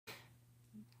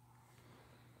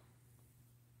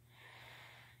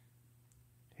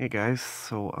Hey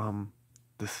guys,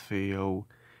 this video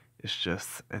is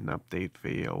just an update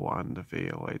video on the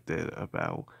video I did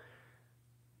about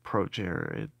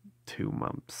ProJared 2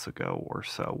 months ago or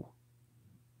so,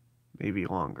 maybe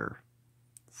longer.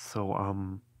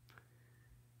 So,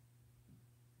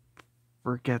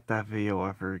 forget that video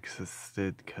ever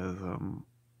existed, cause,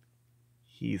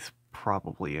 he's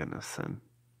probably innocent.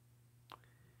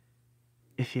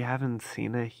 If you haven't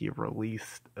seen it, he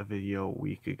released a video a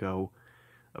week ago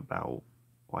about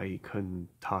why he couldn't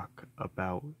talk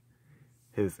about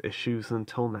his issues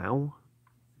until now,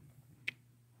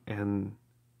 and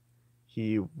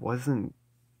he wasn't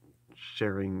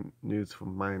sharing news with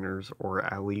minors, or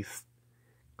at least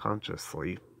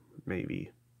consciously,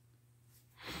 maybe.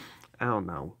 I don't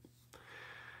know.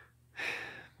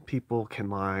 People can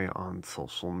lie on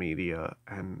social media,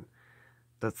 and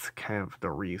that's kind of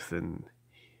the reason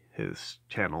his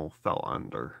channel fell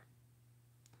under.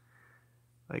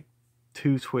 Like,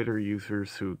 two Twitter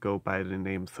users who go by the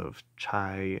names of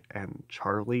Chai and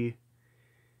Charlie,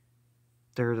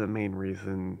 they're the main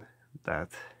reason that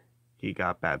he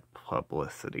got bad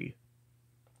publicity,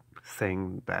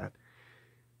 saying that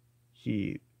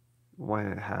he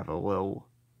wanted to have a little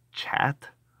chat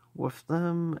with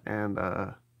them and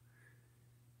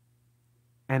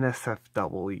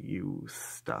NSFW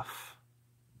stuff.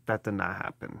 That did not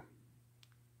happen.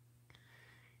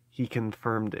 He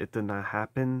confirmed it did not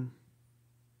happen,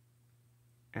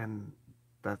 and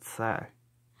that's that.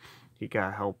 He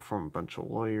got help from a bunch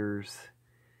of lawyers,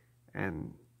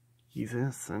 and he's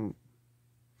innocent.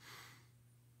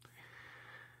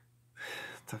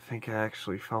 To think I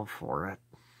actually fell for it.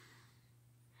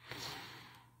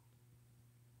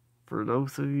 For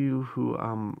those of you who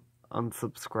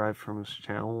unsubscribe from his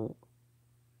channel,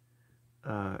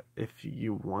 if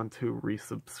you want to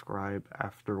resubscribe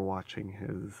after watching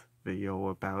his video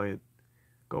about it,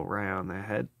 go right on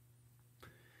ahead.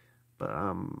 But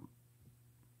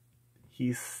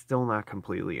he's still not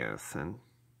completely innocent.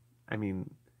 I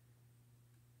mean,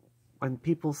 when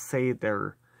people say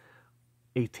they're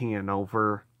 18 and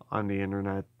over on the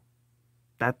internet,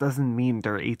 that doesn't mean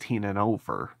they're 18 and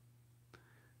over.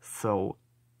 So,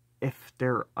 if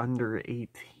they're under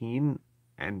 18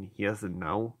 and he doesn't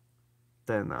know,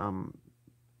 then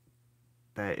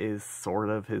that is sort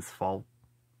of his fault.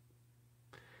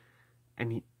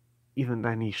 And even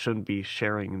then, he shouldn't be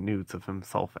sharing nudes of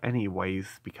himself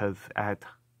anyways, because at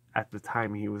the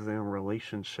time he was in a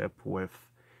relationship with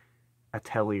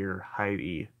Atelier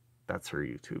Heidi. That's her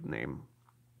YouTube name.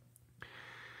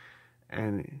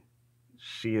 And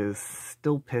she is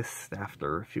still pissed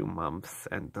after a few months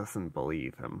and doesn't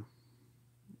believe him.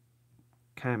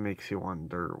 Kind of makes you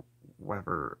wonder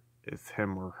whether it's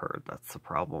him or her that's the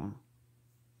problem.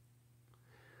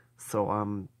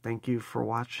 So, thank you for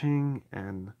watching,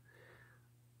 and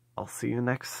I'll see you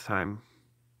next time.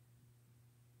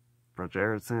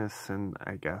 ProJared Was Innocent,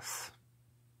 I guess.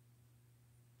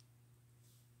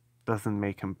 Doesn't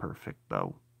make him perfect,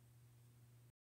 though.